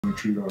want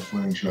to treat our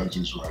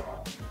franchisees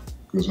right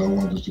because I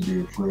want this to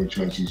be a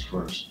franchisees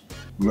first.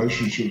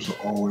 Relationships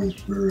are always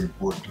very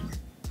important to me.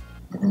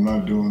 Like, I'm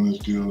not doing this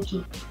deal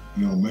to,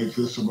 make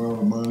this amount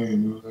of money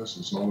and do this.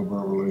 It's all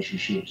about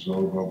relationships. It's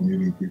all about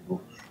meeting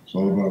people. It's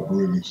all about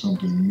bringing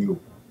something new.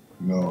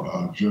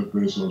 Jeff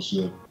Bezos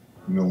said,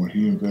 when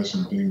he invests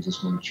in things that's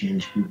going to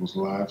change people's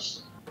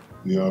lives,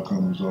 the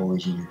outcome is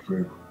always in your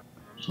favor.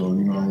 So,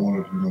 I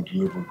wanted to,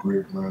 deliver a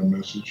great brand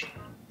message.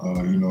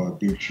 At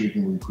Big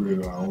Chicken, we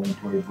created our own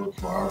playbook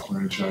for our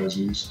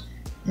franchisees.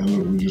 And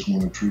look, we just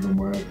want to treat them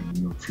right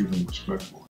and, treat them respectfully.